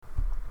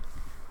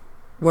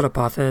What up,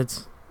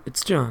 Hotheads?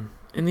 It's John,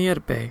 in the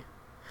Edit Bay,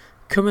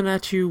 coming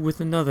at you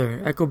with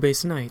another Echo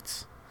Base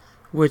Nights,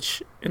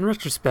 which, in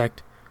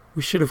retrospect,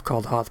 we should have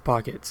called Hoth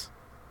Pockets.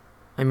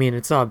 I mean,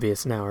 it's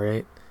obvious now,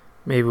 right?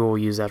 Maybe we'll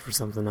use that for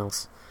something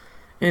else.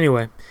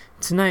 Anyway,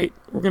 tonight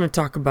we're going to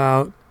talk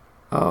about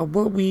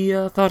what we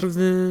thought of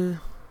the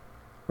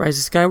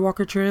Rise of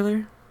Skywalker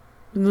trailer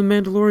and the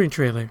Mandalorian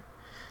trailer.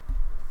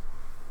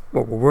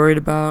 What we're worried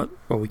about,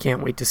 what we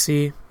can't wait to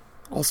see,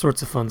 all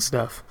sorts of fun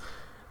stuff.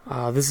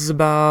 This is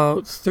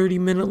about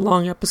 30-minute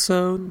long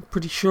episode,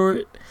 pretty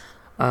short.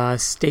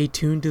 Stay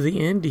tuned to the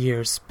end to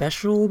hear a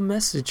special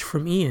message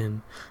from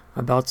Ian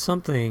about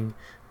something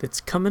that's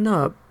coming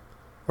up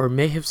or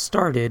may have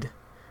started,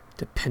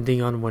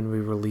 depending on when we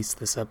release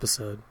this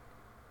episode.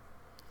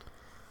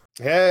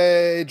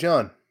 Hey,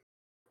 John.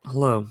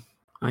 Hello,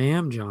 I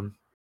am John.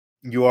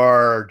 You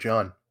are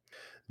John.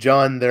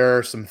 John, there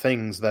are some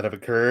things that have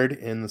occurred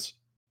in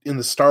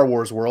the Star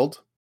Wars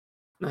world.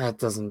 That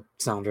doesn't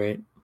sound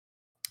right.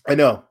 I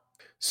know.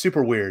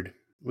 Super weird.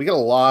 We got a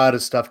lot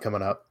of stuff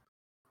coming up,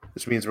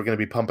 which means we're going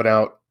to be pumping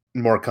out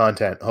more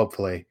content,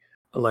 hopefully.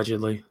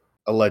 Allegedly,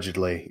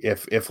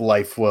 if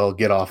life will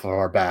get off of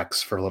our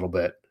backs for a little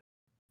bit.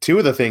 Two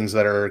of the things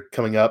that are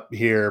coming up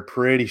here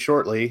pretty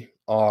shortly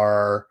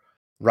are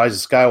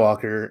Rise of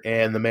Skywalker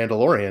and The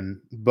Mandalorian,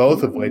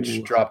 both of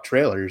which dropped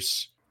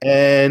trailers.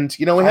 And,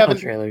 we haven't...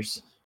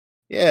 trailers.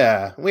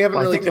 Yeah, we haven't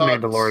really I think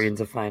The Mandalorian's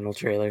a final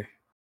trailer.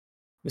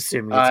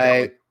 Assuming it's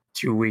got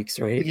 2 weeks,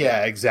 right?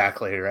 Yeah,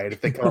 exactly, right. If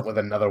they come up with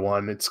another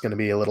one, it's going to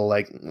be a little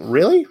like,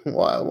 really?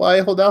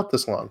 Why hold out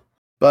this long?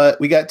 But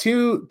we got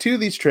two of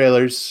these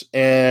trailers,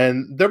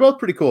 and they're both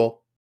pretty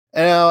cool.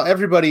 And now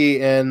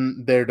everybody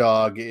and their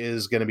dog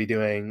is going to be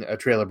doing a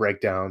trailer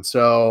breakdown.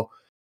 So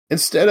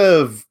instead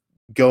of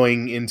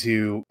going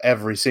into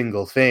every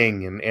single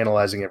thing and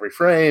analyzing every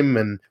frame,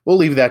 and we'll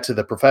leave that to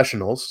the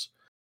professionals.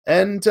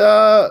 And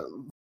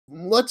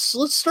let's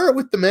start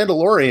with The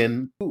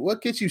Mandalorian.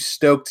 What gets you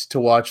stoked to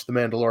watch The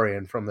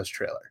Mandalorian from this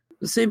trailer?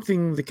 The same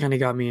thing that kind of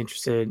got me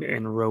interested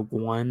in Rogue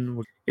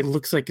One. It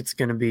looks like it's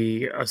going to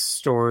be a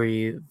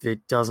story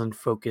that doesn't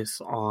focus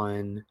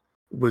on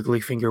wiggly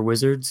finger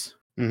wizards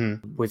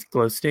with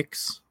glow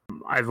sticks.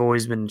 I've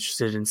always been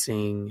interested in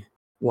seeing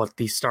what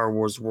the Star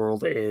Wars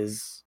world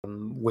is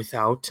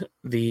without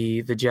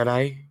the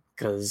Jedi,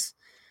 because,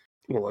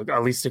 well,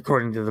 at least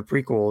according to the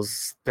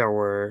prequels, there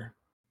were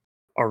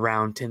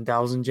around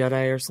 10,000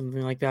 Jedi or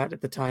something like that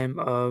at the time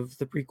of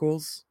the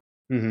prequels,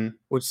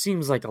 which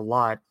seems like a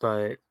lot,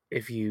 but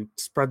if you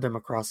spread them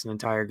across an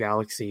entire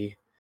galaxy,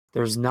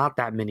 there's not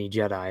that many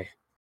Jedi.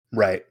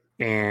 Right.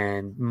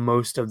 And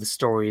most of the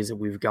stories that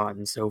we've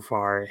gotten so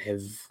far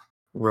have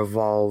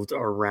revolved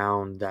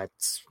around that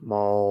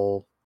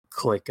small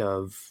clique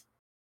of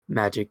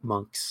magic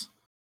monks.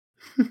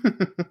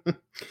 It's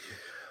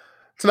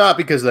not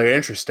because they're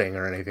interesting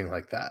or anything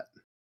like that.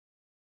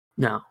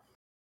 No.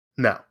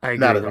 I agree,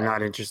 they're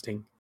not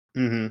interesting.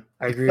 I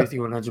agree with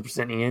you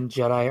 100%, Ian.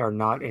 Jedi are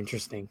not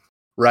interesting.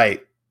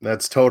 Right.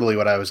 That's totally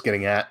what I was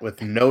getting at,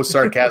 with no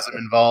sarcasm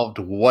involved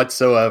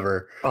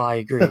whatsoever. Oh, I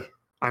agree.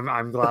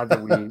 I'm glad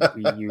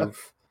that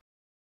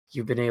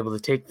you've been able to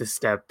take this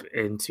step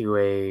into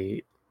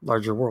a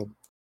larger world.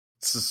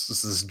 This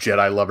is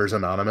Jedi Lovers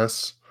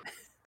Anonymous.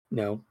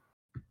 No.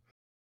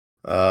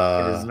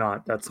 It is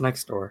not. That's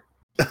next door.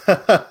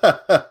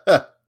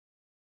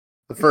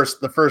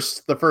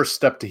 The first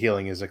step to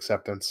healing is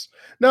acceptance.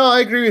 No, I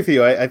agree with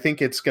you. I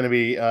think it's going to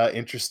be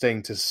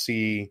interesting to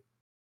see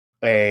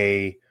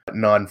a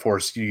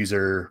non-Force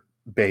user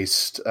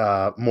based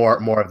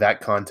more of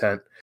that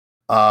content.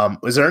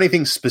 Was there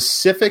anything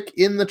specific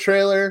in the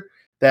trailer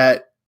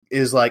that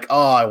is like,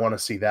 oh, I want to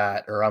see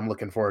that, or I'm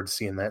looking forward to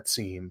seeing that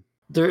scene?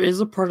 There is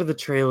a part of the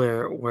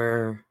trailer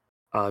where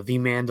the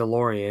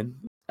Mandalorian,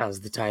 as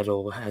the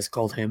title has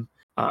called him,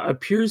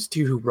 appears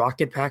to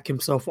rocket pack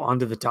himself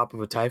onto the top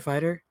of a TIE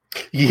fighter.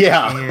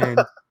 Yeah. And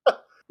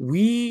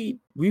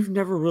we've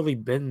never really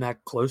been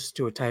that close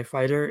to a TIE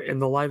fighter in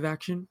the live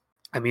action.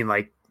 I mean,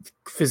 like,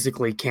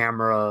 physically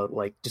camera,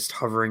 like, just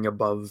hovering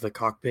above the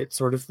cockpit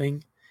sort of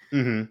thing.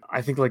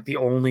 I think, like, the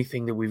only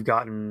thing that we've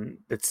gotten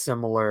that's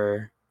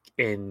similar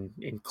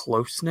in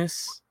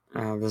closeness,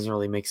 doesn't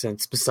really make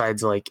sense,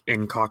 besides, like,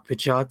 in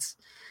cockpit shots,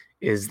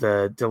 is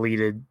the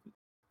deleted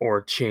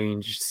or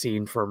changed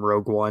scene from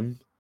Rogue One.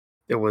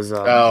 It was,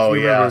 remember,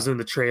 it was in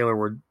the trailer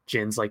where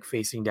Jin's, like,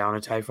 facing down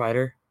a TIE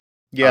fighter.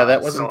 Yeah,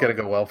 that wasn't going to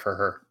go well for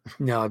her.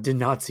 No, it did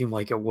not seem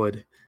like it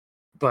would.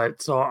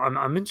 But so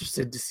I'm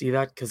interested to see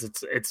that, because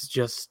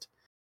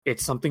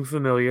it's something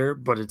familiar,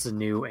 but it's a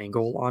new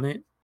angle on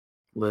it,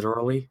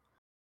 literally.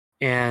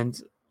 And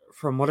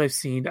from what I've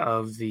seen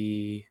of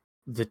the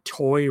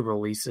toy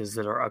releases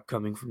that are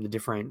upcoming from the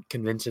different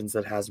conventions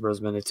that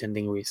Hasbro's been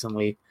attending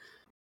recently,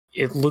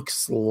 it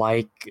looks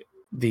like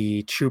the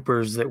Imperial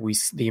troopers that we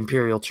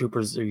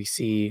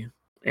see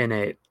in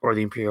it, or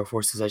the Imperial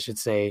forces, I should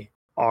say,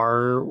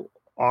 are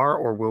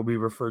or will be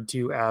referred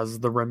to as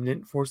the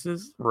Remnant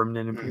forces,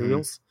 Remnant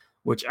Imperials,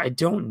 which I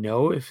don't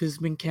know if has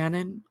been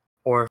canon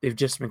or if they've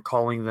just been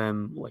calling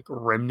them like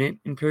remnant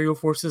Imperial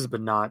forces,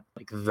 but not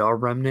like the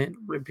remnant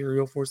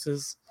Imperial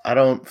forces I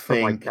don't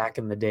from like think. back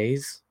in the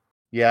days.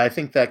 Yeah, I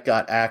think that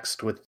got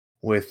axed with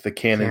the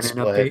canon Canon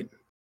split. update.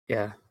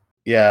 Yeah.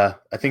 Yeah,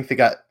 I think they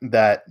got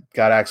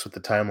axed with the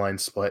timeline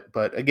split.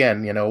 But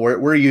again,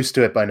 we're used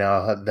to it by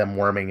now, them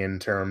worming in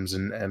terms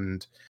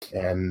and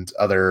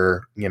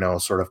other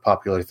sort of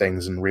popular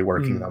things and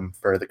reworking them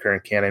for the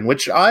current canon,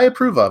 which I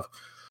approve of.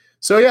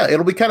 So yeah,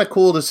 it'll be kind of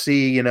cool to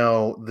see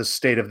the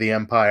state of the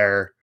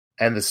Empire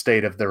and the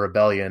state of the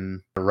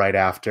rebellion right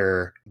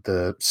after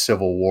the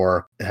Civil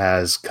War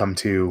has come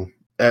to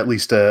at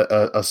least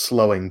a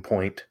slowing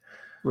point.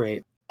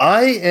 Right.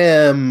 I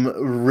am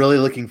really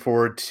looking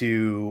forward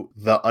to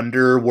the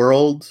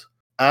underworld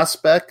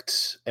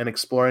aspect and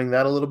exploring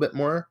that a little bit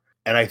more.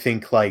 And I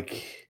think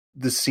like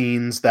the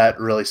scenes that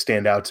really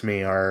stand out to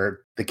me are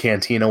the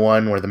Cantina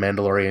one where the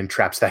Mandalorian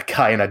traps that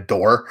guy in a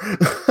door.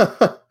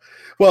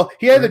 Well,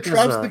 he either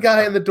traps the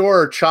guy in the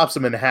door or chops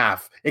him in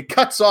half. It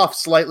cuts off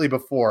slightly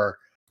before.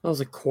 That was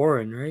a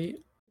Quarren, right?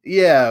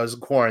 Yeah, it was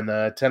Quarren,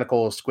 the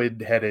tentacle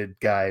squid-headed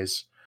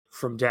guys.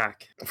 From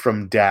Dak.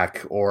 From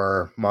Dak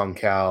or Mon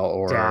Cal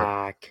or...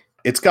 Dak.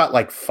 It's got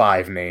like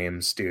 5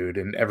 names, dude,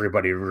 and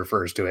everybody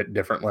refers to it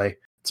differently.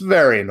 It's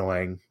very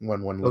annoying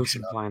when one looks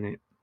Ocean it up. Planet.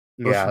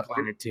 Yeah. Ocean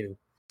Planet 2.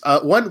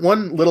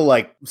 One little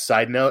like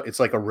side note, it's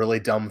like a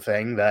really dumb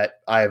thing that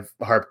I've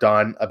harped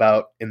on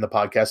about in the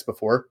podcast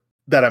before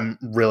that I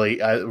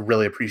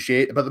really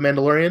appreciate about The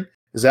Mandalorian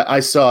is that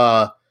I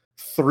saw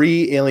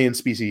 3 alien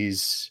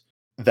species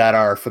that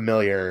are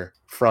familiar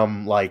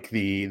from like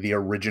the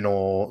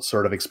original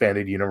sort of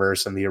expanded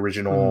universe and the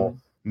original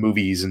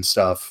movies and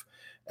stuff.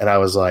 And I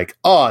was like,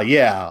 oh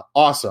yeah,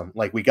 awesome.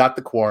 Like we got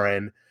the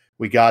Quarren,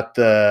 we got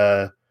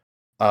there's a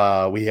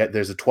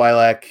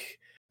Twi'lek,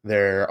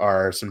 there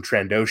are some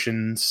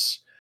Trandoshans.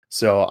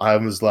 So I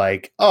was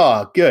like,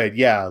 oh good.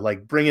 Yeah.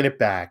 Like bringing it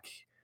back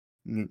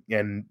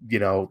and,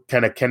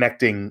 kind of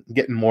connecting,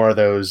 getting more of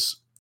those.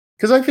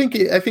 Cause I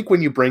think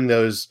when you bring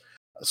those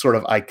sort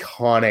of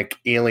iconic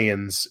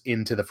aliens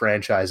into the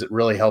franchise, it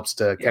really helps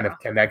to kind of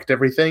connect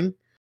everything.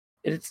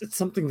 It's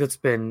something that's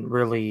been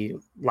really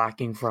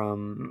lacking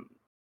from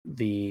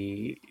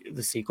the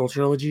sequel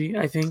trilogy,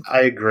 I think.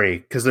 I agree,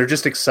 because they're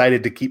just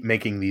excited to keep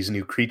making these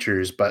new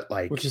creatures, but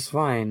like, which is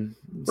fine,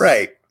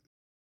 right?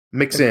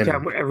 Mix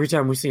every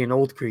time we see an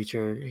old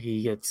creature,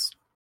 he gets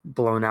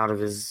blown out of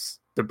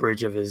the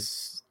bridge of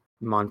his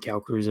Mon Cal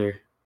cruiser.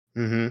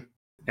 Mm-hmm.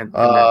 And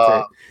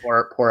that's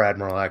it. Poor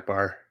Admiral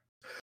Akbar.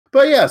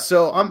 But yeah,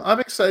 so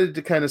I'm excited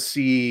to kind of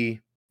see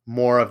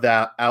more of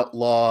that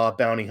outlaw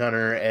bounty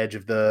hunter edge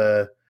of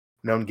the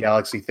known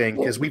galaxy thing,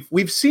 because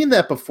we've seen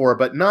that before,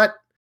 but not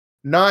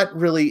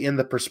really in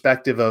the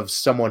perspective of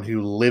someone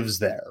who lives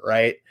there,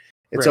 right?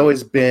 It's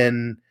always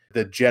been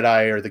the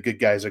Jedi or the good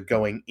guys are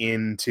going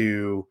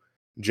into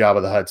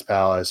Jabba the Hutt's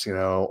palace,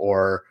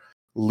 or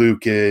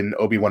Luke and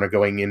Obi-Wan are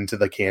going into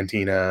the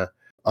cantina.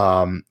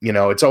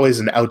 It's always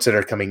an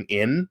outsider coming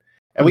in,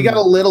 and we got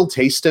a little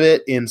taste of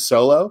it in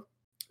Solo,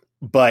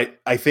 but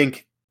I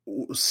think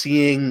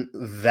seeing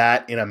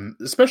that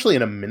especially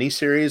in a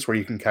miniseries where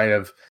you can kind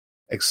of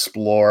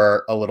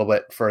explore a little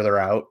bit further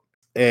out,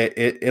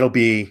 that'll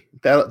be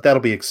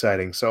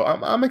exciting. So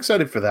I'm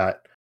excited for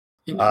that.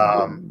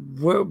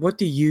 What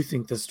do you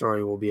think the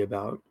story will be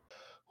about?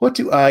 What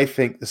do I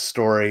think the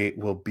story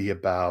will be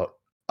about?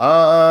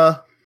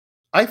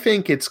 I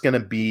think it's going to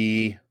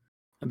be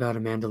about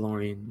a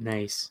Mandalorian.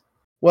 Nice.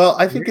 Well,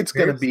 I think it's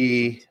going to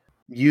be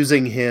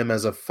using him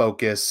as a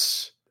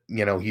focus.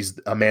 He's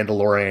a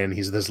Mandalorian.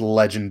 He's this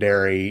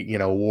legendary,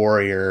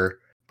 warrior,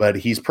 but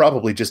he's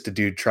probably just a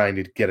dude trying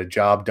to get a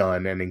job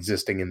done and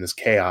existing in this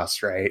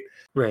chaos, right?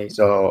 Right.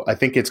 So I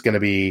think it's going to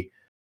be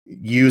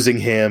using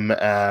him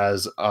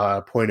as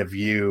a point of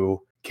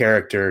view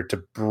character to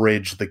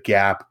bridge the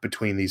gap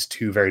between these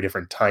two very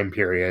different time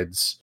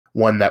periods.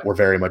 One that we're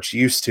very much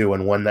used to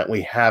and one that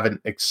we haven't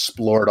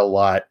explored a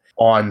lot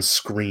on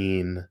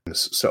screen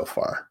so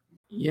far.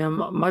 Yeah,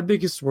 my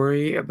biggest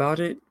worry about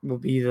it will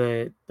be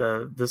that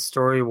the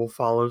story will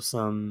follow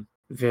some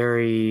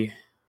very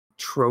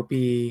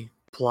tropey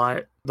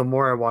plot. The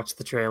more I watch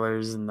the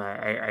trailers and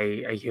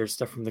I hear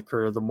stuff from the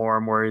crew, the more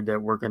I'm worried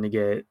that we're going to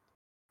get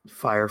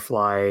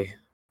Firefly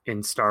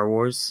in Star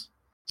Wars.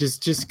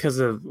 Just because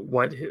of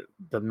what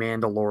the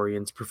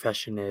Mandalorian's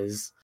profession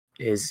is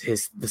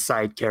the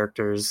side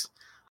characters.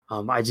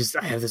 I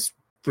have this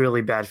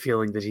really bad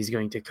feeling that he's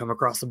going to come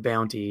across a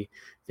bounty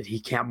that he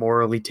can't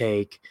morally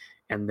take,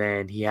 and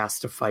then he has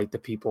to fight the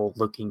people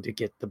looking to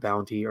get the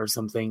bounty or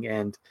something.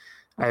 And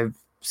I've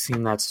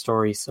seen that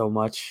story so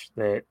much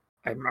that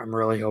I'm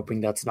really hoping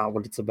that's not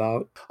what it's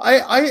about.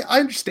 I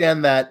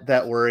understand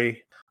that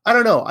worry. I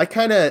don't know.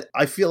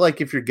 I feel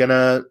like if you're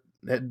gonna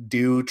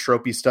do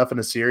tropey stuff in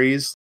a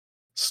series,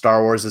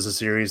 Star Wars is a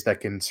series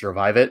that can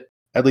survive it,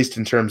 at least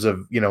in terms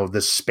of,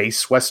 the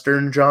space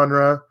Western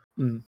genre.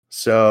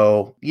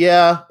 So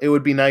yeah, it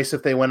would be nice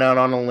if they went out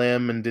on a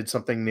limb and did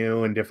something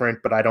new and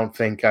different, but I don't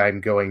think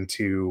I'm going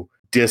to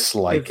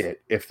dislike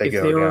it if they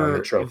go down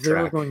the trope if they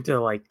were track. going to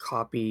like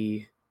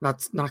copy,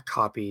 not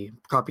copy,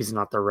 copy's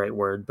not the right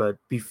word, but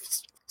be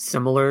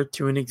similar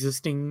to an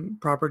existing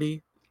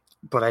property.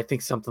 But I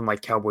think something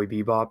like Cowboy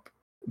Bebop,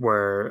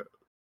 where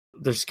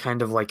there's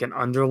kind of like an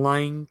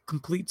underlying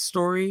complete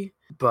story,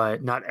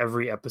 but not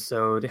every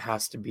episode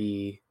has to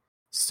be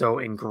so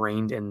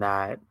ingrained in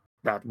that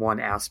one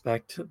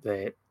aspect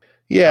that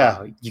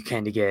you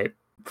kind of get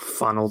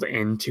funneled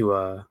into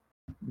a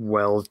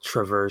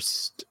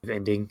well-traversed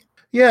ending.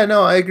 Yeah,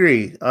 no, I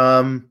agree.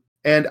 And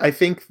I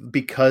think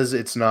because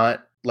it's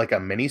not like a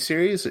mini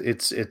series,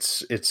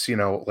 it's you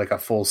know, like a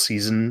full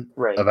season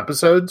of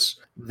episodes,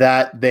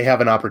 that they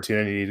have an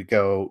opportunity to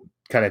go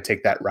kind of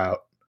take that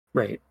route.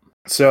 Right.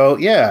 So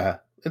yeah,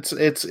 it's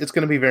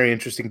going to be very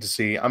interesting to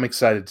see. I'm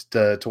excited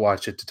to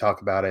watch it, to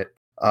talk about it.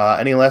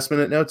 Any last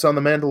minute notes on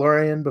The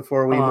Mandalorian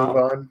before we move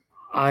on?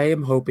 I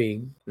am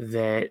hoping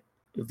that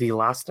the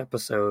last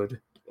episode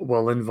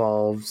will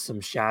involve some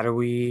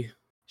shadowy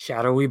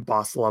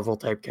boss level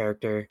type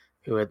character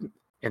who had,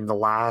 in the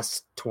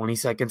last 20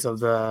 seconds of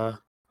the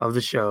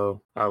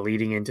show,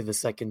 leading into the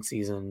second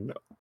season,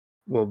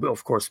 will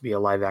of course be a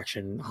live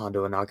action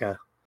Hondo Ohnaka.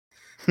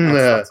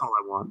 That's all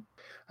I want.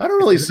 I don't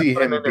really see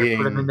him being...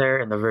 Put him in there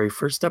in the very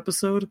first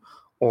episode,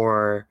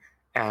 or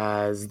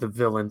as the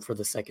villain for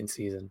the second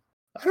season.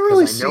 I don't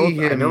really see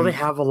him... I know they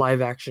have a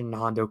live action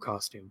Hondo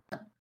costume.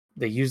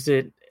 They used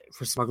it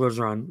for Smuggler's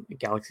Run,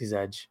 Galaxy's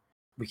Edge.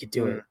 We could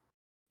do it.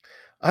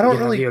 I don't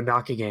really... have the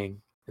Ohnaka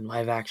gang in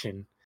live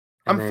action.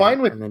 And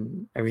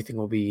then everything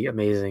will be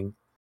amazing.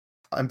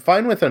 I'm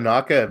fine with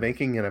Ohnaka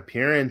making an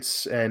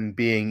appearance and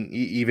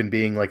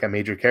being like a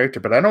major character,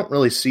 but I don't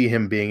really see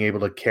him being able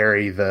to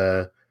carry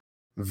the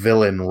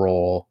villain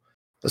role,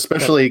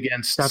 especially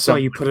against... That's why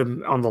you put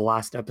him on the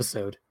last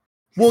episode.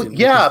 Well,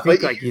 yeah,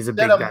 but... like he's a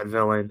big bad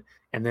villain,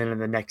 and then in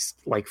the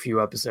next like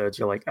few episodes,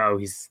 you're like, oh,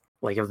 he's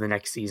like of the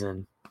next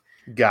season.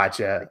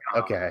 Gotcha.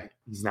 Okay.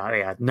 He's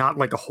not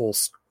like a whole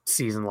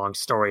season-long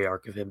story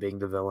arc of him being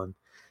the villain.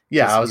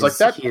 Yeah, I was like,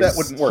 that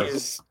wouldn't work.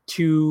 He's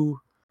too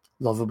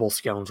lovable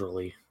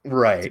scoundrelly.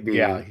 Right, to be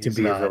a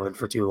villain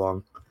for too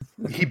long.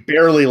 He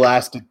barely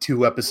lasted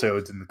 2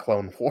 episodes in the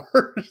Clone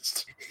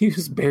Wars. He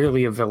was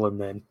barely a villain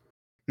then.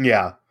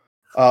 Yeah.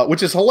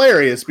 Which is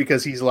hilarious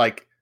because he's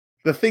like,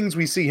 the things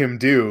we see him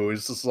do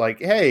is just like,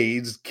 hey,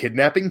 he's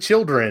kidnapping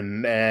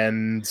children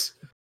and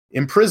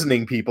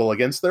imprisoning people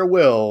against their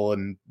will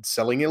and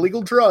selling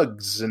illegal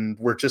drugs. And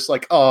we're just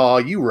like, oh,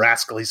 you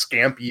rascally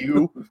scamp,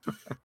 you.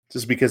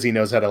 Just because he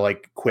knows how to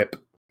like quip.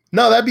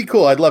 No, that'd be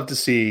cool. I'd love to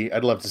see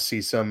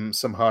some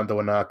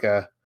Hondo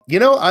Ohnaka. You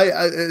know,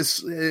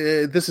 this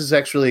is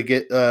actually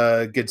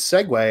a good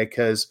segue,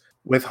 because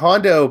with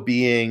Hondo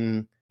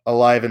being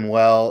alive and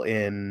well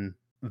in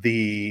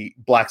the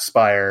Black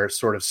Spire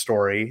sort of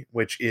story,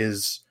 which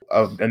is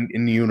an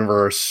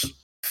in-universe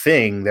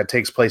thing that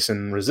takes place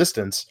in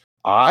Resistance,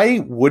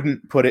 I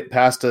wouldn't put it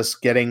past us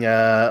getting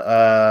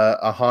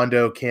a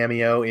Hondo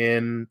cameo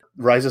in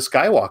Rise of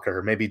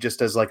Skywalker, maybe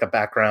just as like a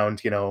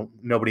background. You know,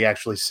 nobody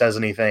actually says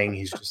anything;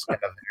 he's just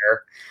kind of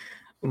there.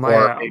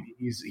 Or maybe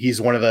he's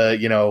one of the,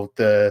 you know,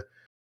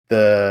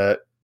 the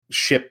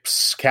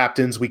ship's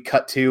captains we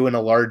cut to in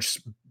a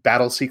large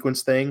battle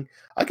sequence thing.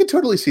 I could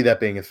totally see that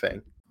being a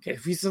thing. Okay,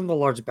 if he's in the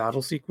large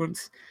battle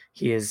sequence,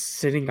 he is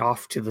sitting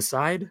off to the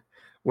side,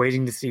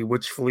 waiting to see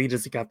which fleet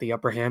has got the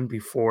upper hand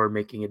before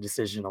making a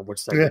decision on which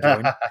side to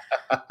join.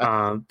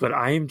 But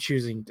I am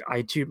choosing...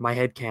 my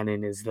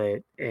headcanon is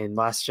that in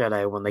Last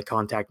Jedi, when they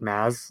contact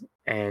Maz,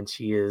 and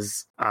she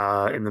is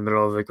in the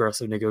middle of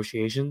aggressive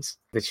negotiations,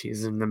 that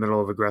she's in the middle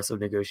of aggressive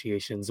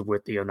negotiations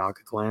with the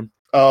Ohnaka clan.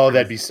 Oh,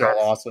 that'd be so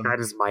awesome. That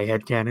is my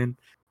headcanon.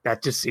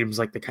 That just seems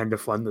like the kind of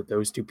fun that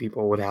those two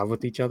people would have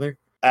with each other.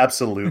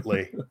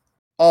 Absolutely.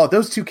 Oh,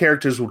 those two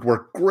characters would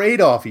work great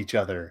off each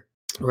other.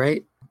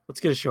 Right? Let's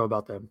get a show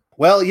about them.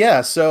 Well,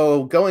 yeah,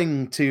 so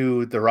going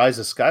to the Rise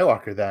of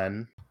Skywalker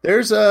then,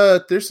 there's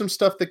some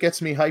stuff that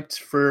gets me hyped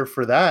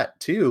for that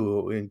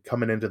too,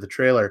 coming into the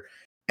trailer.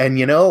 And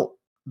you know,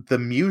 the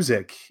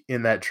music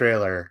in that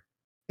trailer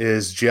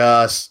is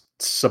just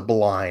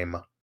sublime.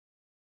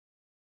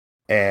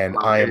 And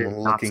I am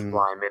looking... Not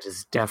sublime. It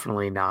is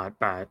definitely not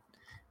that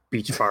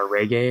beach bar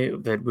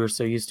reggae that we're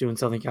so used to in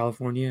Southern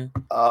California.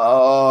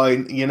 Oh,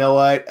 you know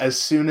what? As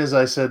soon as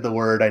I said the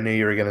word, I knew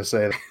you were going to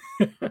say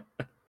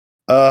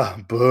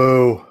that.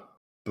 Boo.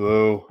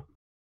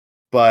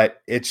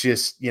 But it's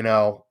just, you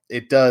know,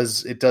 it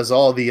does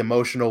all the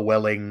emotional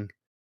welling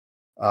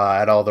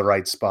at all the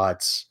right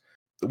spots.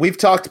 We've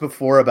talked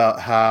before about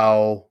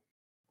how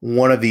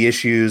one of the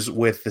issues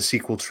with the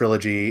sequel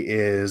trilogy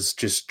is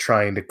just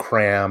trying to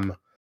cram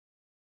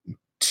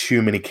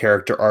too many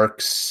character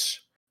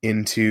arcs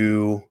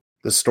into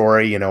the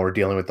story. You know, we're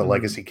dealing with the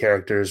legacy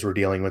characters, we're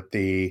dealing with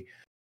the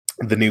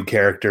new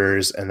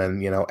characters, and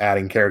then, you know,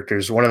 adding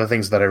characters. One of the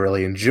things that I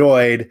really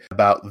enjoyed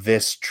about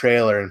this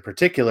trailer in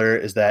particular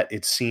is that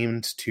it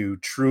seemed to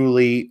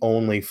truly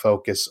only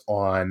focus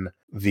on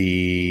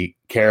the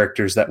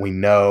characters that we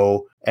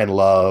know and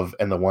love,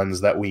 and the ones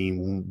that we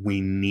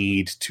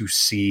need to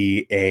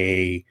see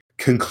a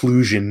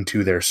conclusion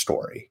to their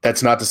story.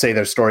 That's not to say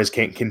their stories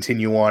can't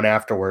continue on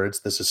afterwards.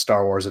 This is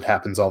Star Wars. It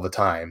happens all the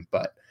time.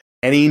 But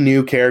any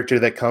new character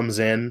that comes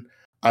in,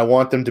 I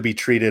want them to be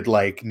treated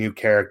like new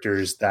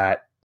characters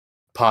that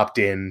popped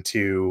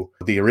into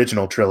the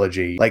original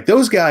trilogy. Like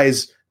those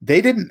guys, they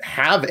didn't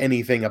have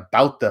anything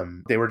about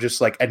them. They were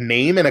just like a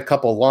name and a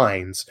couple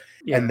lines.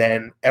 Yeah. And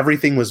then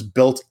everything was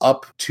built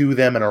up to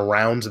them and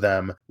around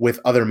them with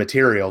other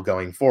material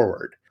going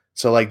forward.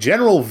 So like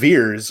General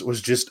Veers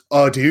was just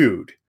a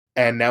dude.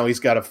 And now he's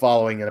got a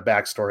following and a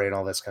backstory and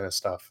all this kind of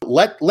stuff.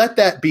 Let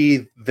that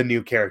be the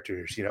new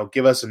characters. You know,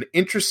 give us an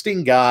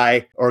interesting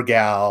guy or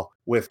gal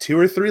with 2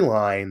 or 3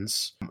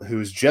 lines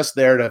who's just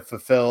there to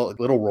fulfill a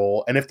little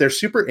role. And if they're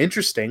super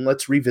interesting,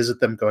 let's revisit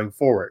them going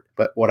forward.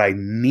 But what I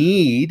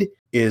need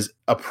is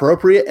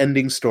appropriate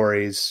ending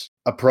stories,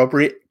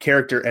 appropriate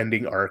character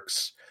ending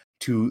arcs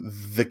to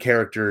the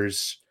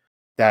characters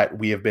that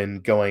we have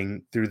been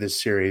going through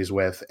this series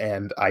with.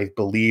 And I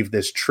believe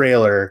this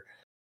trailer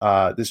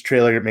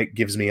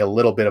gives me a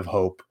little bit of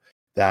hope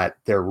that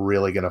they're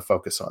really going to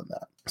focus on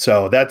that.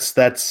 So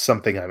that's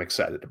something I'm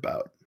excited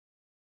about.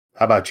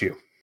 How about you?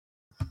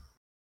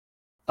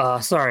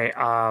 Sorry.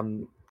 I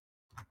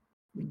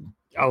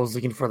was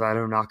looking for that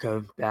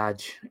Onaka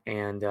badge,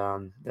 and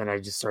then I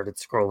just started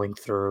scrolling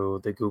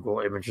through the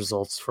Google image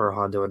results for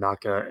Hondo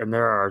Onaka, and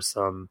there are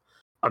some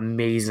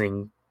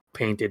amazing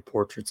painted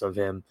portraits of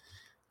him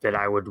that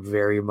I would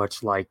very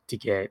much like to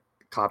get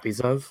copies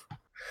of.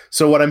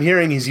 So what I'm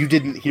hearing is you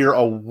didn't hear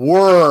a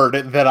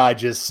word that I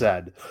just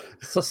said.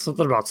 So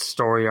something about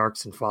story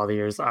arcs and father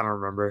years. I don't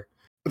remember.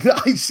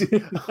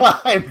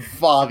 I'm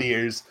father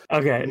years.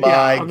 Okay.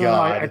 My God. No,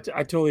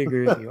 I totally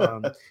agree with you.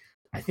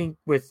 I think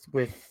with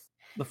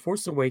The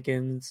Force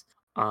Awakens,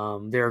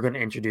 they're going to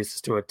introduce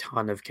us to a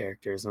ton of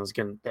characters, and it was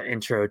the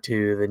intro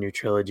to the new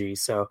trilogy.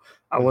 So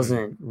I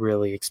wasn't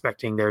really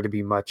expecting there to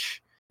be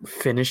much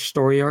finished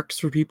story arcs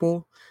for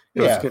people. It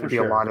was going to be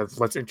a lot of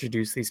let's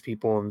introduce these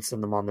people and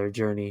send them on their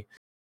journey.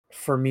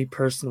 For me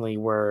personally,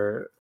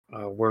 where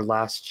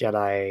Last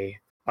Jedi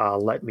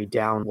let me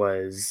down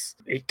was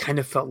it kind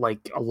of felt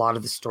like a lot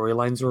of the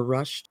storylines were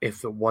rushed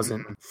if it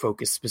wasn't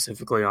focused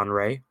specifically on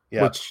Rey,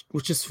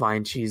 which is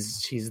fine.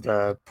 She's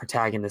the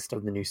protagonist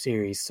of the new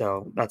series,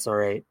 so that's all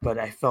right. But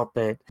I felt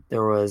that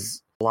there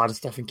was a lot of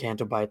stuff in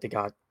Canto Bight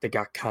that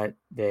got cut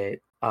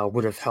that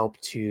would have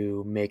helped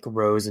to make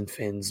Rose and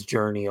Finn's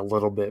journey a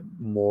little bit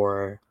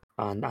more.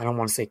 I don't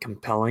want to say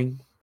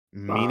compelling.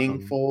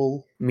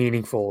 Meaningful?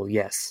 Meaningful,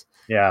 yes.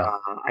 Yeah.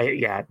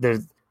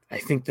 I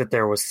think that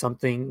there was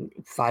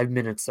 5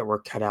 minutes that were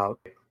cut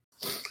out.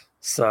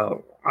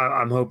 So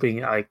I'm hoping,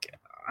 like,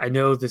 I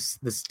know this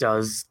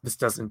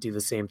doesn't do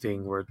the same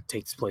thing where it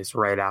takes place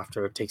right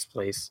after it takes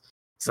place.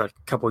 It's like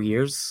a couple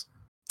years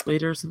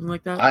later or something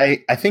like that.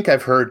 I think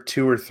I've heard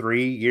 2 or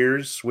 3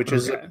 years, which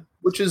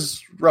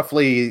is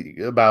roughly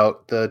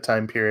about the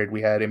time period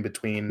we had in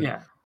between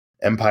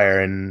Empire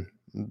and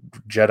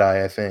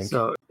Jedi, I think.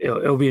 So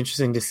it'll be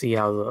interesting to see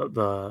how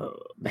the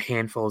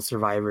handful of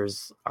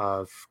survivors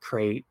of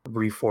Crate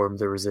reform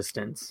the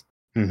Resistance,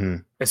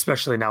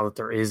 especially now that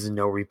there is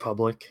no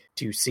Republic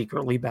to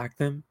secretly back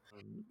them.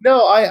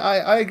 No,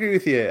 I agree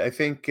with you. I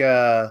think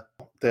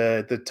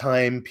the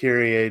time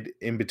period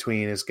in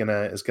between is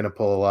gonna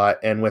pull a lot.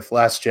 And with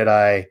Last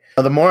Jedi,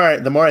 the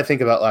more I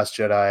think about Last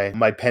Jedi,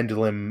 my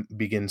pendulum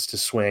begins to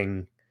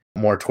swing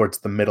more towards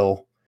the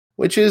middle,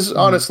 which is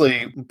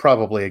honestly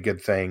probably a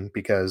good thing,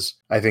 because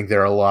I think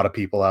there are a lot of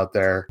people out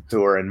there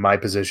who are in my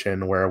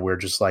position where we're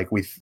just like,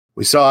 we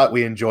saw it,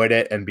 we enjoyed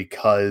it, and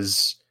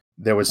because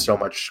there was so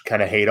much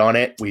kind of hate on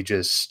it, we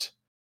just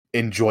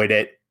enjoyed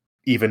it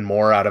even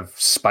more out of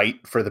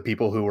spite for the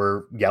people who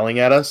were yelling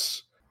at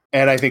us.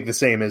 And I think the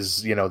same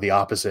is, the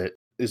opposite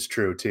is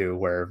true too,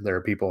 where there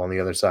are people on the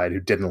other side who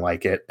didn't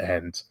like it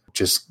and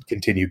just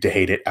continued to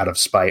hate it out of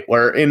spite,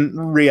 where in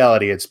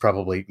reality it's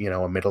probably,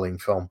 a middling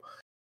film.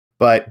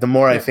 But the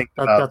more I think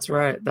about... That's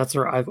right. That's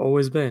where I've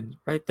always been.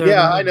 Right there.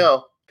 Yeah, I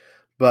know.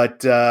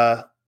 But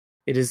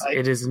it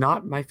is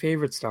not my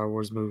favorite Star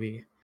Wars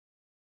movie.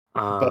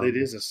 But it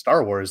is a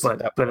Star Wars.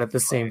 But at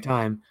the same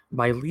time,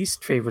 my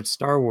least favorite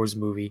Star Wars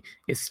movie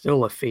is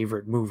still a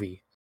favorite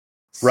movie.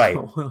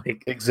 So,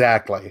 right.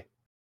 Exactly.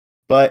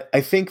 But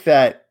I think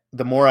that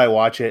the more I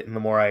watch it and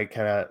the more I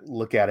kind of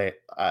look at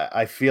it,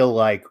 I feel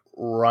like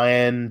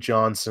Rian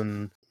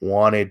Johnson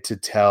wanted to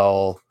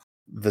tell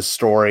the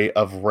story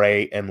of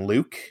Rey and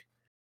Luke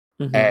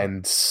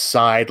and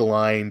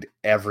sidelined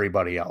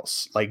everybody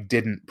else. Like,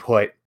 didn't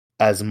put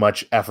as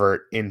much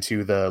effort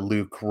into the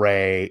Luke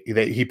Rey.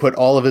 He put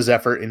all of his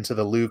effort into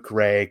the Luke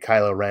Rey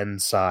Kylo Ren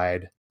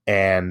side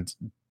and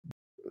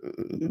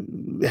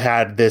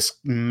had this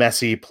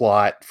messy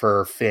plot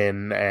for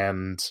Finn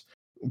and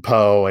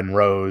Poe and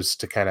Rose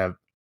to kind of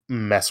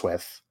mess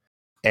with,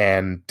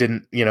 and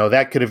didn't,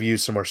 that could have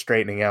used some more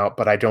straightening out,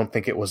 but I don't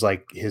think it was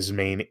like his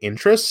main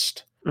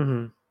interest.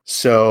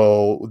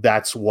 So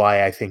that's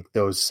why I think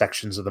those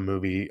sections of the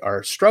movie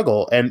are a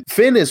struggle. And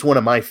Finn is one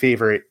of my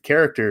favorite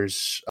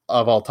characters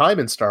of all time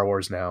in Star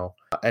Wars now.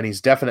 And he's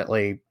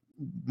definitely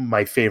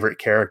my favorite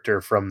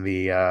character from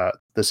the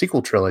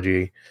sequel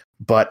trilogy,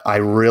 but I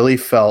really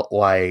felt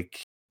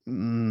like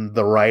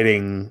the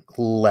writing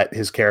let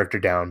his character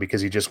down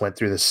because he just went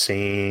through the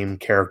same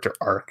character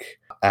arc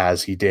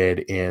as he did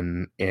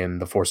in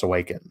The Force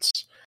Awakens.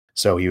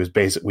 So he was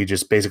we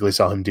just basically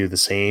saw him do the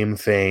same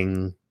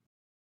thing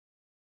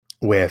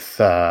with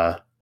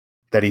that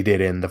he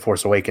did in The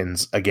Force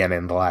Awakens again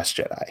in The Last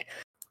Jedi.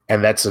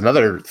 And that's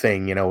another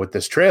thing, with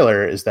this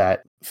trailer is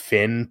that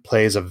Finn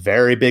plays a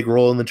very big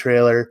role in the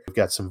trailer. We've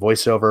got some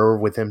voiceover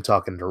with him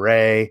talking to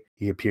Rey.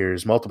 He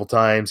appears multiple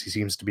times. He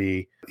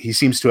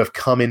seems to have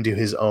come into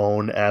his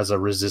own as a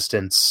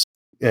resistance,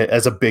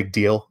 as a big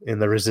deal in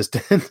the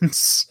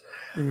resistance.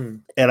 Mm-hmm.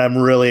 And I'm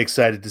really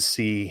excited to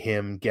see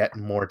him get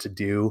more to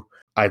do.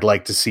 I'd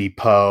like to see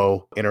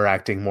Poe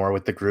interacting more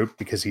with the group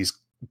because he's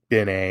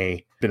been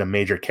a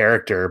major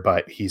character,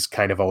 but he's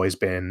kind of always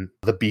been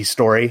the B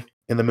story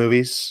in the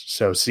movies.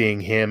 So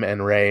seeing him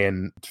and Rey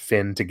and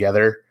Finn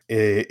together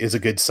is a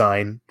good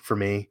sign for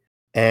me.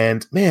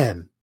 And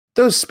man,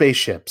 those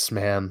spaceships,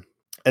 man,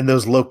 and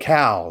those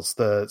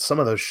locales, some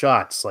of those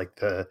shots, like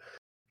the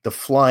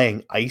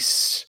flying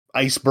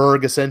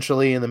iceberg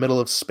essentially in the middle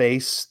of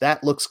space,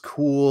 that looks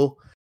cool.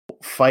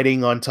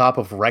 Fighting on top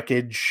of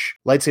wreckage,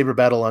 lightsaber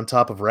battle on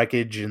top of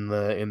wreckage in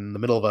the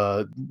middle of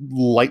a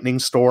lightning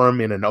storm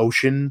in an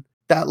ocean,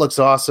 that looks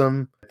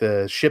awesome.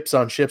 The ships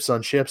on ships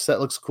on ships, that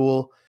looks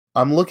cool.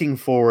 I'm looking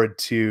forward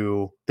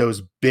to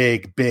those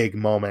big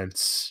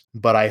moments,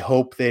 but I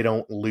hope they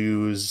don't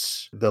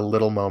lose the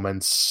little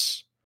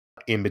moments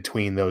in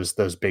between those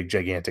big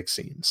gigantic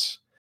scenes.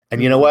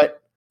 And you know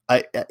what?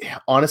 I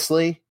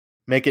honestly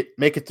make it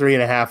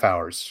 3.5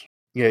 hours.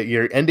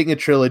 You're ending a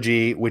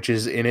trilogy, which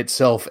is in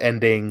itself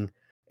ending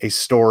a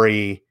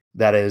story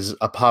that is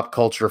a pop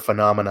culture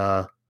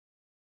phenomena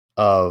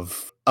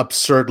of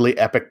absurdly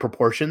epic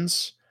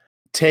proportions.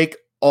 Take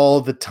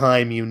all the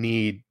time you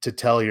need to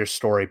tell your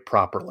story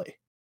properly,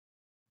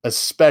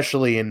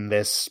 especially in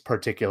this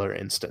particular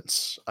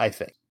instance. I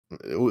think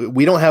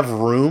we don't have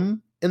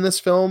room in this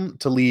film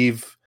to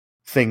leave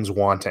things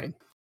wanting.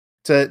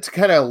 To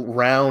kind of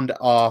round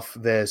off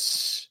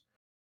this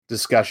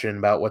discussion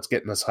about what's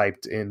getting us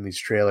hyped in these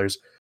trailers,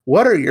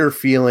 what are your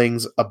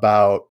feelings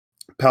about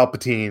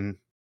Palpatine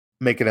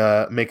making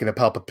a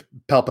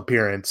Palp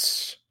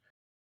appearance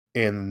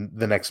in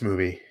the next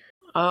movie?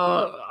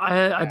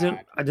 I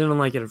didn't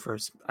like it at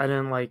first. I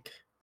didn't like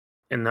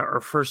in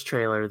our first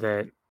trailer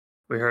that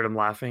we heard him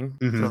laughing.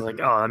 Mm-hmm. So I was like,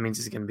 oh, that means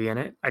he's going to be in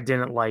it. I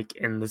didn't like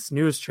in this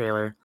newest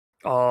trailer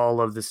all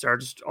of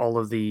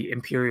the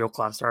Imperial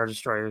class Star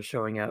Destroyers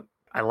showing up.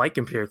 I like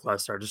Imperial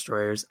class Star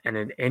Destroyers, and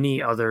in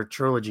any other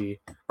trilogy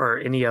or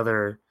any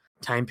other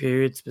time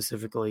period,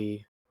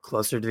 specifically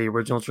closer to the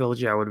original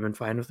trilogy, I would have been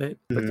fine with it.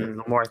 But then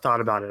the more I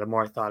thought about it, the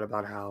more I thought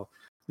about how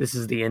this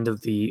is the end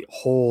of the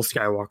whole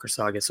Skywalker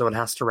saga, so it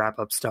has to wrap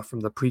up stuff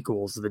from the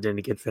prequels that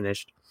didn't get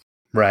finished.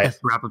 Right. It has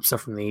to wrap up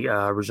stuff from the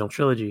original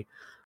trilogy.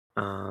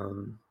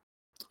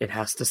 It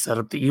has to set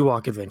up the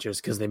Ewok adventures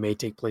because they may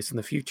take place in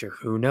the future.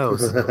 Who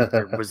knows?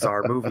 They're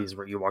bizarre movies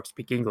where Ewoks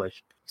speak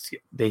English.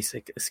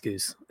 Basic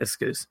excuse.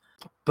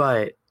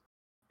 But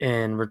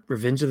in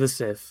Revenge of the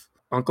Sith,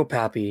 Uncle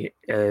Pappy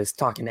is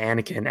talking to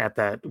Anakin at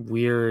that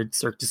weird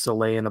Cirque du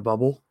Soleil in a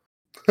bubble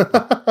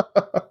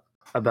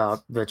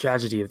about the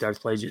tragedy of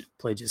Darth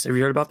Plagueis. Have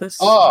you heard about this?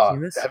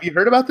 Have you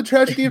heard about the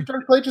tragedy of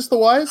Darth Plagueis the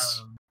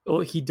Wise?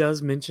 Well, he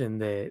does mention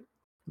that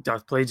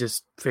Darth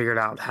Plagueis figured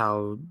out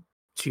how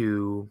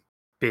to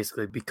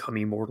basically become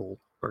immortal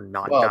or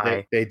not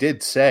die. They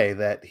did say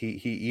that he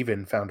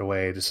even found a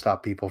way to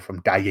stop people from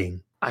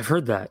dying. I've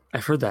heard that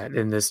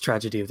in this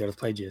tragedy of Darth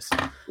Plagueis.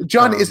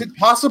 John, is it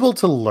possible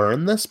to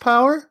learn this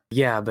power?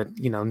 Yeah, but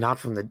not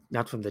from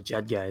the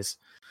Jed guys.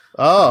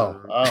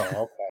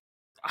 Okay.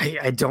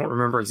 I don't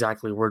remember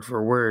exactly word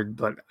for word,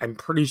 but I'm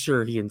pretty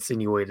sure he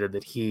insinuated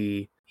that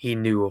he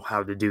knew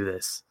how to do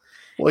this.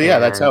 Well, yeah,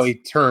 that's how he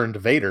turned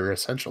Vader,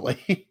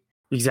 essentially.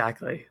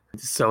 Exactly.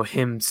 So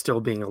him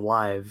still being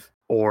alive,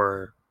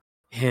 or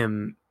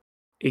him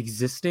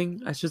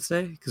existing, I should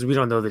say, because we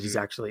don't know that he's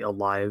actually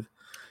alive,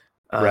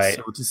 right,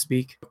 so to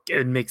speak.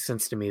 It makes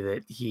sense to me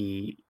that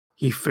he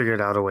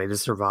figured out a way to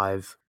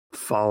survive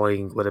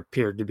falling what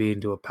appeared to be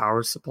into a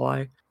power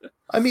supply.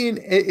 I mean,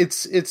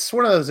 it's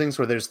one of those things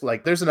where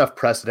there's enough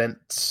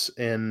precedent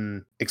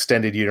in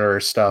extended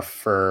universe stuff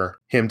for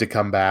him to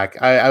come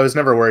back. I was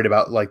never worried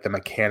about the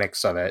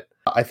mechanics of it.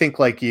 I think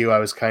like you, I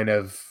was kind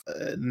of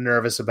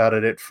nervous about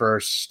it at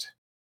first.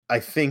 I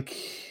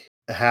think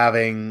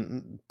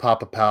having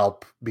Papa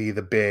Palp be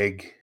the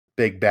big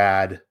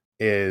bad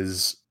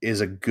is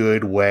a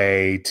good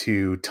way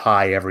to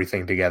tie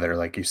everything together,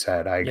 like you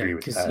said. I agree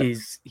with that.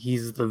 Because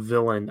he's the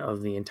villain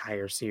of the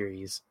entire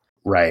series.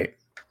 Right.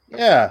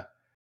 Yeah.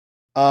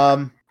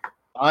 I'm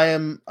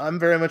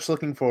very much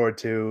looking forward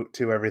to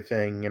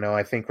everything.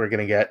 I think we're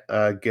gonna get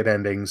good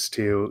endings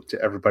to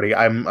everybody.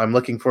 I'm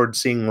looking forward to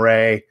seeing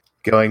Rey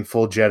going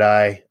full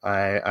Jedi.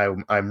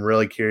 I'm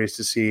really curious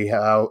to see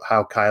how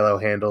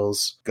Kylo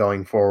handles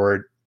going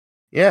forward.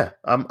 Yeah,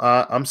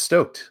 I'm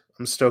stoked.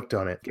 I'm stoked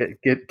on it.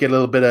 Get a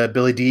little bit of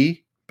Billy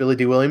D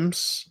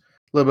Williams,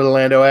 a little bit of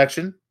Lando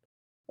action.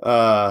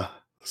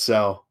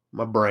 So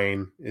my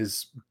brain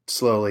is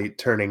slowly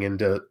turning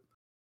into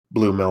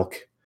blue milk.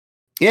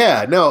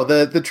 Yeah, no,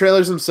 the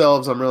trailers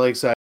themselves I'm really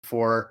excited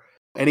for.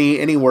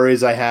 Any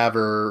worries I have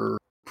are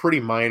pretty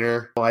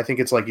minor. I think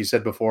it's like you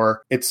said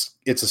before, it's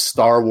a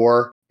Star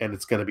War, and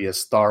it's going to be a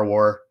Star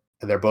War,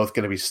 and they're both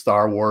going to be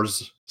Star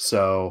Wars,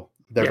 so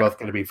they're both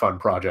going to be fun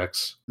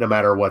projects, no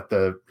matter what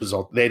the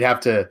result. They'd have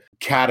to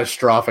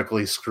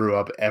catastrophically screw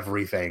up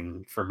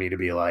everything for me to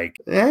be like,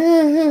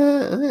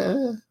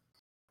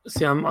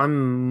 See, what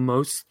I'm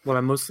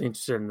mostly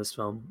interested in this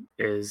film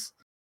is,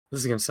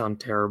 this is going to sound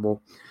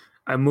terrible,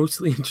 I'm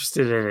mostly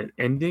interested in an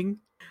ending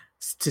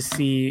to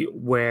see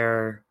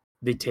where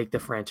they take the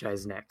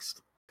franchise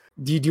next.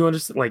 Do you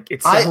understand? Like,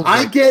 it's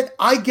I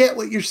get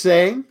what you're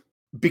saying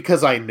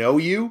because I know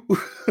you.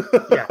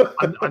 Yeah,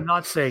 I'm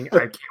not saying I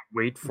can't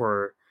wait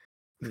for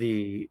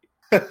the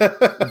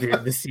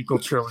sequel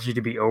trilogy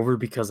to be over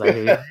because I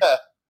hate it.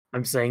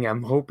 I'm saying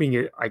I'm hoping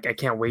it. Like, I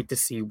can't wait to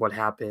see what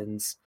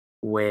happens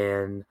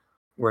when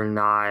we're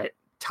not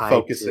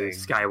tied to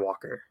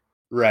Skywalker.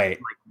 Right.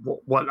 Like,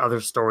 what other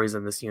stories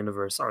in this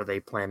universe are they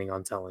planning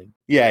on telling?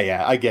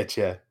 Yeah, I get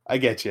you.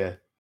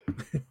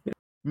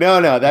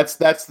 No,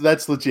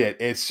 that's legit.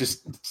 It's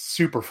just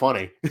super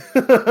funny.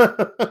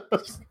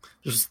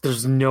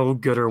 There's no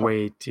gooder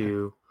way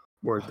to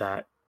word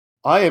that.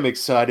 I am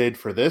excited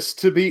for this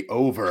to be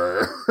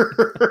over.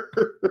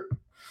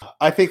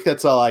 I think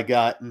that's all I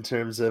got in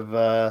terms of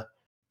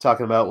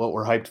talking about what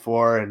we're hyped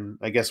for, and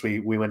I guess we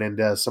went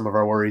into some of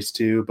our worries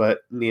too,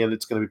 but in the end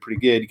it's going to be pretty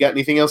good. You got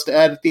anything else to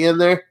add at the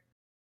end there?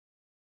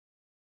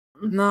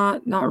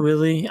 Not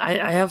really.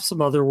 I have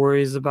some other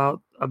worries about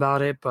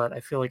it, but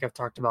I feel like I've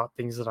talked about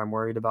things that I'm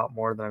worried about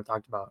more than I've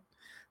talked about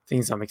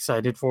things I'm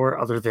excited for,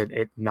 other than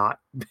it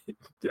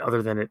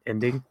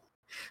ending.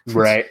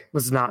 Right.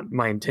 Was not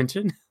my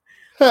intention.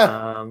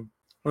 Let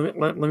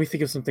me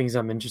think of some things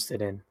I'm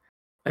interested in.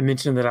 I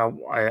mentioned that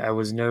I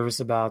was nervous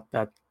about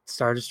that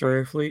Star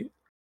Destroyer fleet.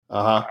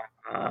 I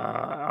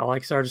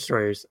like Star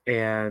Destroyers,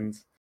 and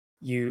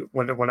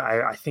when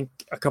I think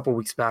a couple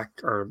weeks back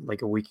or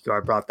like a week ago,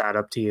 I brought that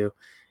up to you,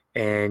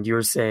 and you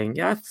were saying,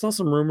 yeah, I saw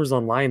some rumors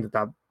online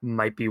that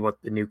might be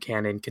what the new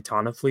canon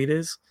Katana fleet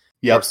is.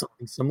 Yep. Or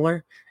something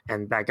similar,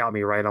 and that got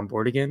me right on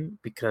board again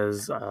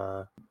because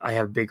I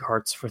have big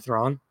hearts for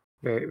Thrawn,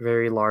 very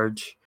very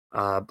large,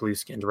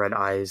 blue-skinned, red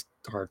eyes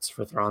hearts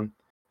for Thrawn.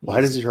 Why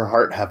does your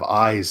heart have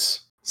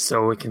eyes?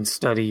 So it can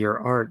study your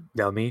art,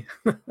 dummy.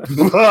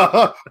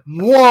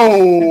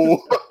 Whoa!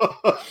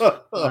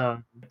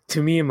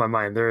 To me, in my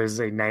mind, there is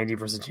a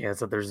 90% chance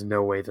that there's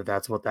no way that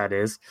that's what that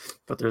is,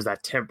 but there's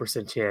that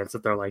 10% chance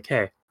that they're like,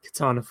 hey,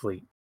 Katana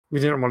fleet. We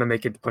didn't want to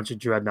make a bunch of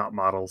Dreadnought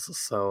models,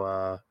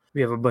 so we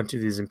have a bunch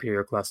of these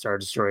Imperial class Star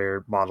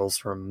Destroyer models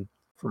from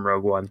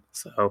Rogue One,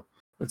 so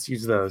let's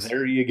use those.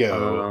 There you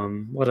go.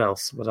 What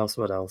else?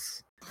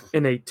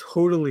 In a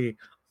totally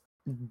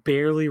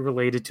barely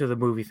related to the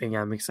movie thing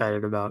I'm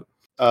excited about,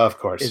 of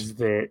course, is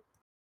that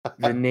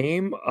the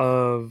name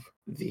of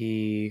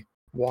the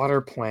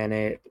water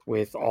planet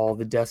with all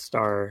the Death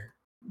Star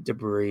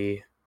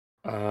debris.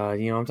 You know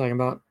what I'm talking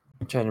about?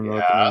 I'm trying to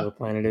remember what the name of the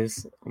planet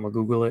is. I'm gonna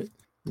Google it.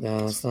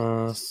 It's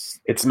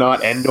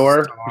not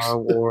Endor. Star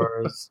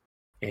Wars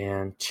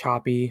and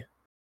Choppy.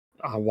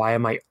 Why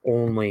am I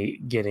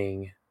only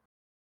getting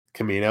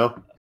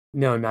Kamino?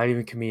 No, not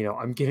even Kamino.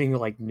 I'm getting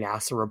like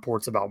NASA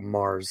reports about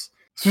Mars.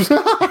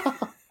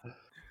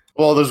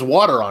 Well, there's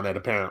water on it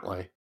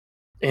apparently,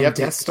 and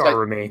Death Star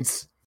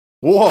remains.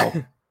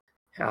 Whoa!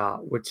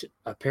 Which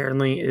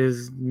apparently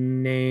is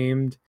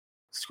named.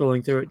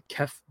 Scrolling through it,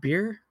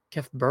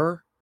 Keef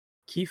Burr.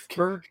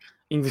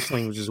 English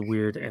language is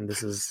weird, and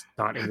this is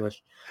not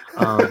English.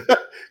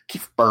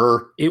 Keef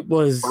Burr. It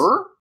was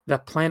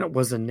that planet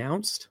was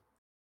announced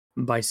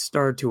by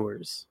Star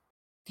Tours.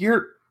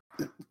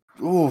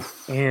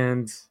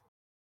 And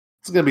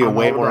it's gonna be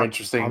way more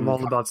interesting. I'm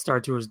all about Star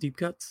Tours deep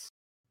cuts.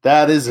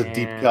 That is a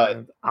deep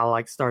cut. I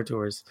like Star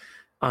Tours.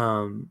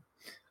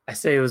 I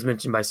say it was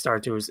mentioned by Star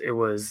Tours. It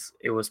was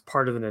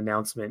part of an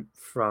announcement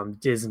from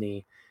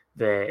Disney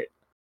that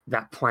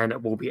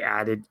planet will be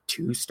added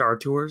to Star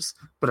Tours,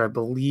 but I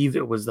believe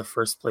it was the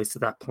first place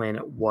that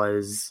planet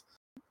was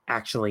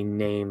actually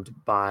named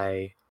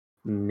by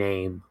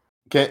name.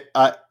 Okay,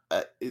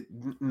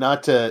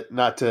 not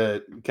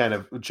to kind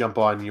of jump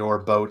on your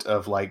boat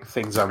of like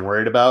things I'm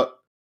worried about,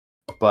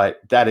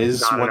 but that is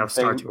not one enough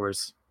thing. Star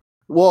Tours.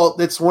 Well,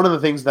 it's one of the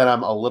things that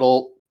I'm a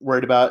little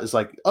worried about is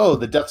like, oh,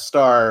 the Death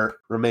Star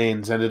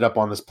remains ended up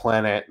on this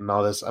planet and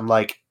all this. I'm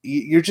like,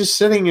 you're just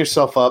setting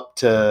yourself up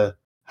to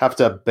have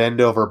to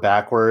bend over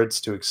backwards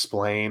to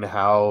explain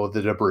how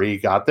the debris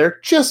got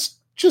there. Just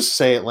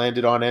say it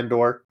landed on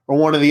Endor or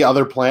one of the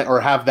other planet,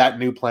 or have that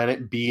new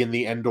planet be in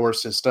the Endor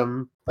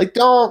system. Like,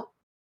 don't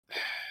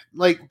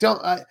make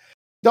it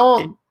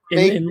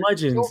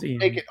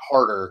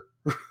harder.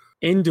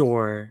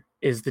 Endor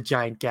is the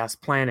giant gas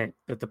planet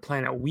that the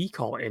planet we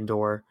call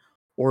Endor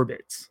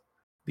orbits,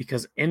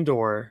 because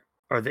Endor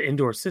or the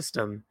Endor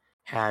system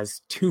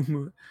has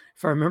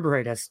if I remember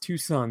right, has 2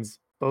 suns,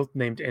 both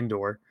named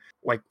Endor,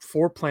 like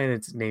 4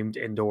 planets named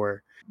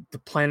Endor. The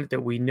planet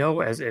that we know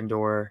as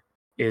Endor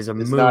is a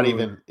It's moon not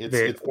even. It's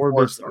that the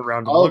orbits force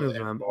around of one of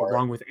them, Endor.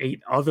 along with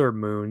 8 other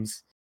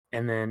moons.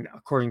 And then,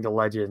 according to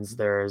legends,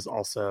 there is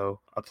also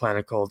a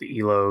planet called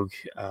Elog,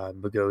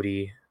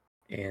 Magodi,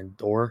 and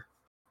Dor.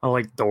 I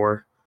like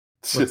Dor.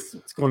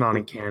 What's going on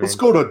in canon? Let's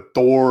go to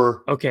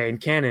Dor. Okay, in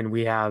canon,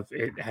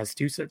 it has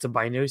 2 sets of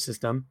binary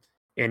system.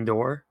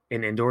 Endor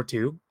and Endor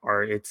 2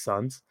 are its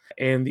suns,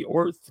 and the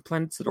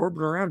planets that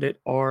orbit around it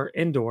are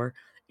Endor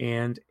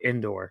and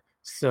Endor.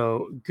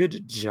 So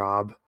good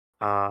job,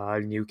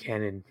 new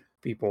canon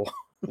people.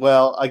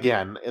 Well,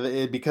 again,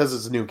 because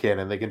it's new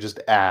canon, they can just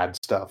add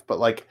stuff. But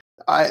like,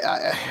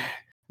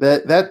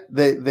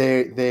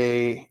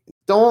 they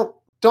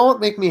don't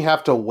make me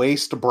have to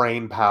waste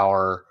brain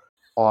power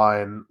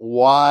on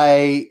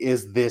why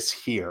is this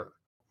here.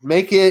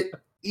 Make it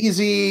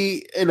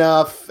easy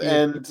enough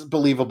and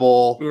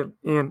believable.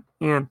 And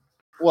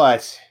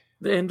What?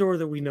 the Endor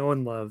that we know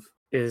and love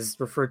is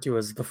referred to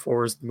as the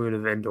forest moon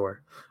of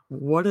Endor.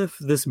 What if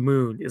this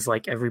moon is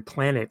like every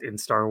planet in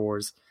Star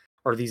Wars?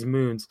 Are these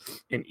moons,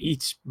 and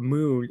each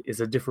moon is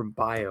a different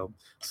biome.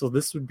 So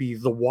this would be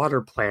the water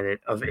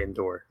planet of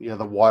Endor. Yeah,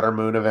 the water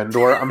moon of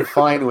Endor. I'm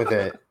fine with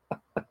it.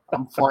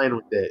 I'm fine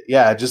with it.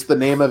 Yeah, just the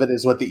name of it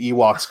is what the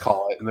Ewoks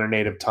call it in their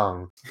native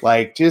tongue.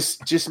 Like,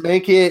 just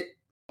make it.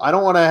 I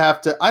don't want to have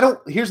to.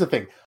 Here's the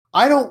thing.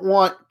 I don't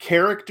want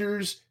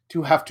characters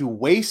to have to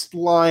waste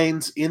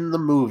lines in the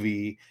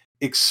movie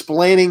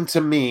explaining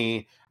to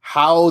me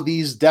how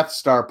these Death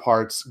Star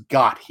parts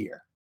got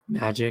here.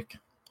 Magic.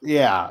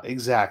 Yeah,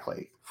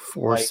 exactly.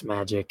 Force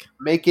magic.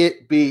 Make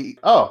it be,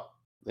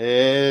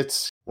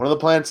 it's one of the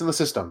planets in the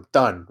system.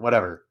 Done.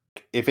 Whatever.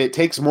 If it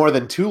takes more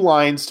than 2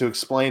 lines to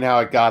explain how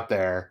it got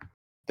there,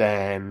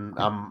 then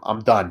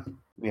I'm done.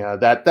 Yeah,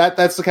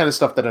 that's the kind of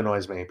stuff that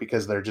annoys me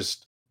because they're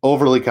just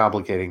overly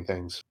complicating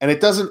things. And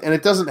it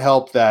doesn't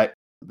help that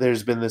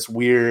there's been this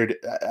weird,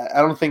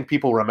 I don't think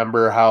people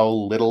remember how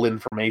little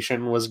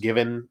information was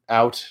given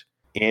out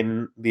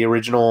in the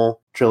original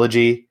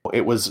trilogy.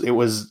 It was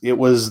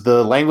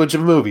the language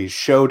of movies,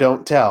 show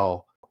don't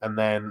tell, and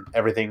then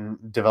everything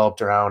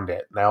developed around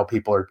it. Now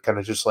people are kind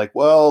of just like,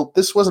 well,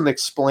 this wasn't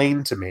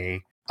explained to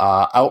me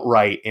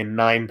outright in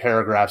 9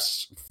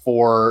 paragraphs,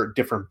 4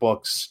 different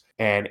books,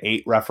 and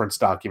 8 reference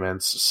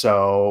documents,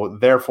 so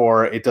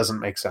therefore it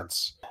doesn't make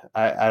sense.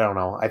 I don't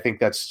know. I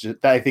think that's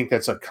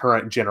a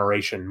current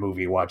generation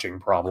movie watching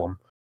problem.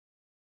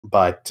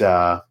 But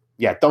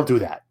yeah, don't do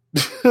that.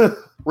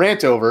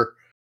 Rant over.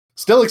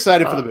 Still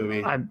excited for the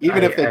movie,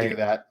 even if they do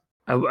that.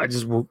 I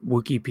just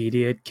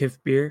Wikipedia'd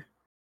Kithbir,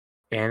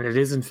 and it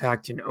is in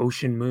fact an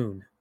ocean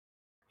moon.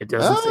 It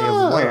doesn't say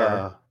of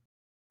where,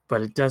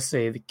 but it does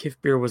say the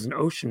Kithbir was an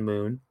ocean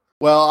moon.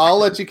 Well, I'll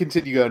let you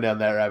continue going down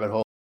that rabbit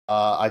hole.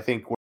 I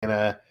think we're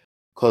gonna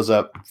close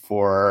up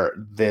for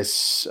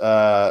this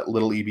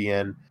little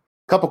EBN.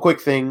 Couple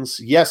quick things.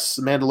 Yes,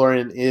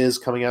 Mandalorian is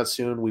coming out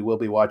soon. We will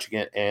be watching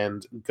it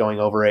and going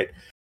over it.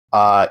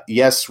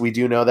 Yes, we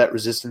do know that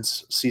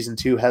Resistance Season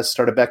 2 has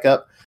started back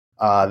up.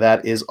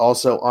 That is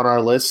also on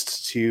our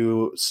list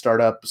to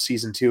start up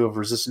Season 2 of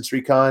Resistance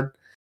Recon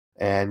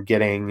and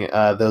getting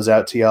those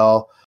out to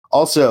y'all.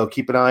 Also,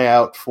 keep an eye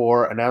out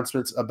for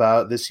announcements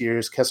about this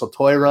year's Kessel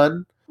Toy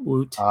Run.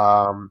 Woot.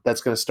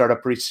 That's going to start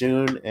up pretty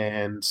soon.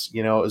 And,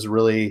 it was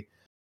really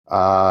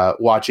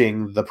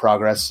watching the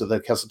progress of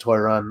the Kessel Toy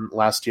Run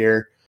last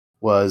year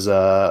was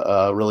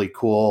a really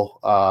cool,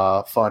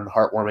 fun,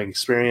 heartwarming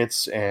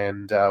experience,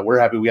 and we're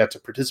happy we got to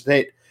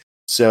participate.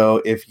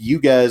 So if you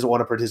guys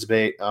want to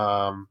participate,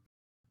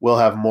 we'll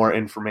have more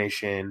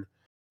information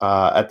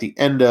at the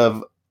end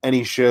of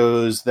any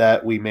shows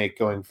that we make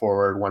going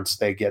forward once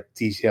they get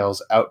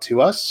details out to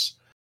us.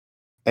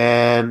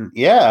 And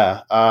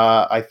yeah,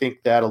 I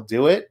think that'll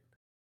do it.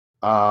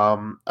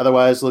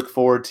 Otherwise, look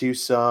forward to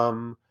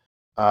some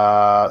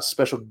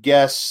special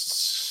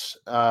guests,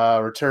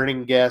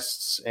 returning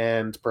guests,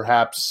 and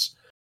perhaps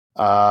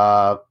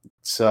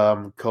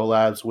some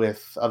collabs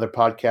with other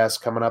podcasts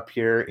coming up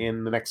here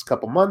in the next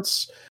couple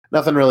months.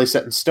 Nothing really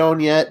set in stone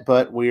yet,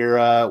 but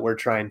we're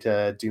trying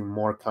to do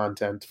more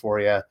content for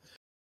you.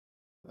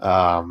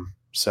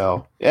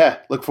 So yeah,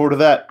 look forward to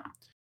that.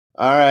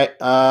 All right,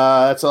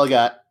 that's all I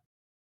got.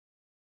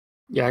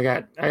 Yeah, I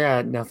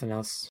got nothing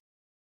else.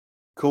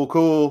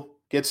 Cool.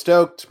 Get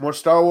stoked. More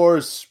Star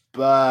Wars.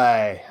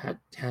 Bye.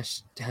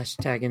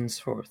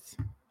 Hashtaggins forth.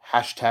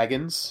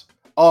 Hashtaggins?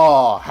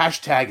 Oh,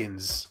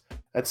 hashtaggins.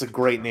 That's a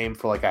great name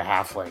for like a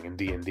halfling in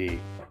D&D.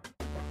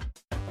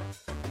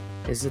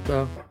 Is it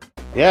though?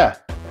 Yeah.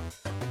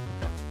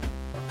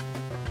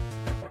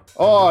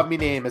 Oh, my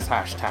name is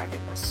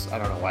Hashtaggins. I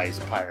don't know why he's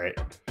a pirate.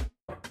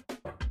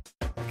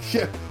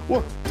 Yeah,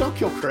 well, don't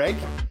kill Craig.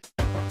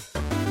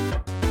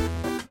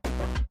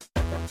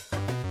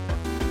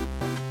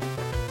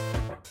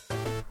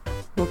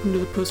 Well, welcome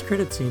to the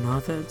post-credit scene,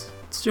 Hotheads.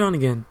 It's John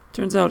again.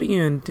 Turns out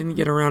Ian didn't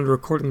get around to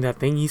recording that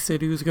thing he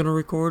said he was going to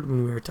record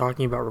when we were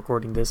talking about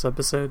recording this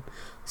episode,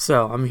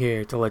 so I'm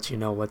here to let you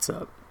know what's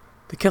up.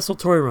 The Kessel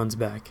Toy Run's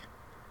back,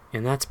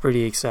 and that's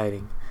pretty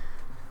exciting.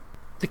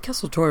 The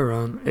Kessel Toy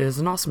Run is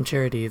an awesome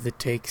charity that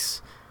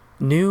takes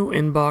new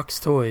in-box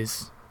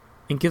toys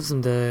and gives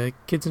them to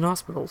kids in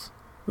hospitals,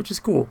 which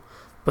is cool,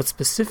 but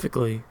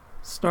specifically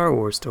Star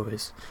Wars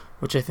toys,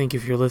 which I think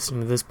if you're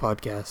listening to this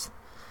podcast,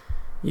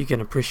 you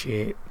can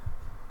appreciate.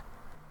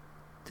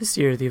 This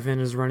year, the event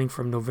is running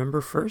from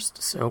November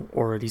 1st, so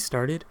already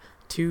started,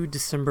 to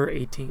December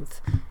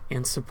 18th,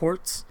 and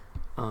supports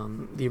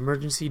the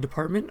Emergency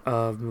Department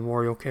of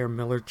Memorial Care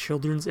Miller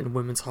Children's and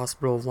Women's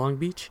Hospital of Long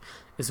Beach,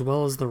 as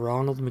well as the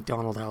Ronald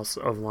McDonald House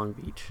of Long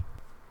Beach.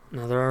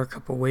 Now, there are a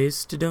couple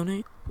ways to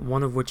donate,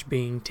 one of which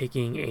being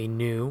taking a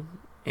new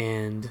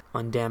and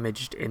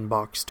undamaged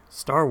in-boxed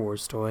Star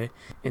Wars toy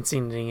and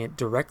sending it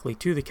directly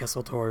to the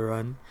Kessel Toy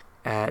Run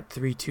at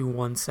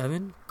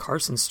 3217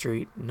 Carson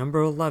Street,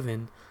 number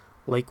 11,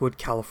 Lakewood,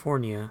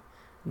 California,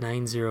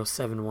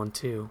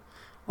 90712.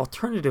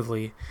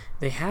 Alternatively,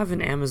 they have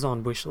an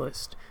Amazon wish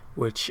list,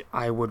 which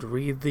I would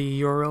read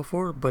the URL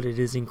for, but it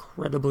is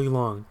incredibly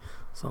long,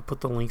 so I'll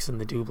put the links in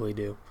the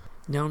doobly-doo.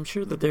 Now, I'm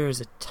sure that there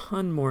is a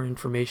ton more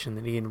information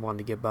that Ian wanted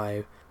to get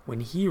by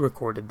when he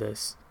recorded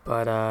this,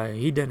 but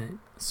he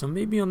didn't, so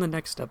maybe on the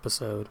next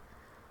episode.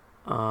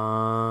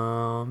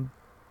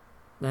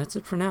 That's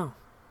it for now.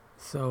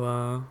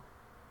 So,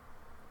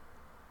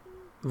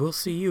 we'll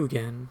see you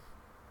again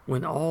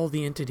when all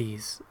the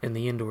entities in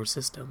the Endor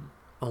system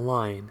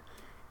align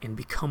and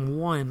become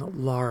one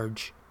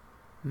large,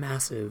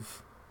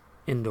 massive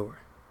Endor.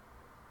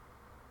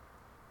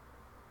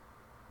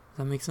 Does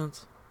that make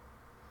sense?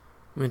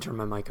 I'm going to turn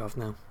my mic off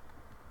now.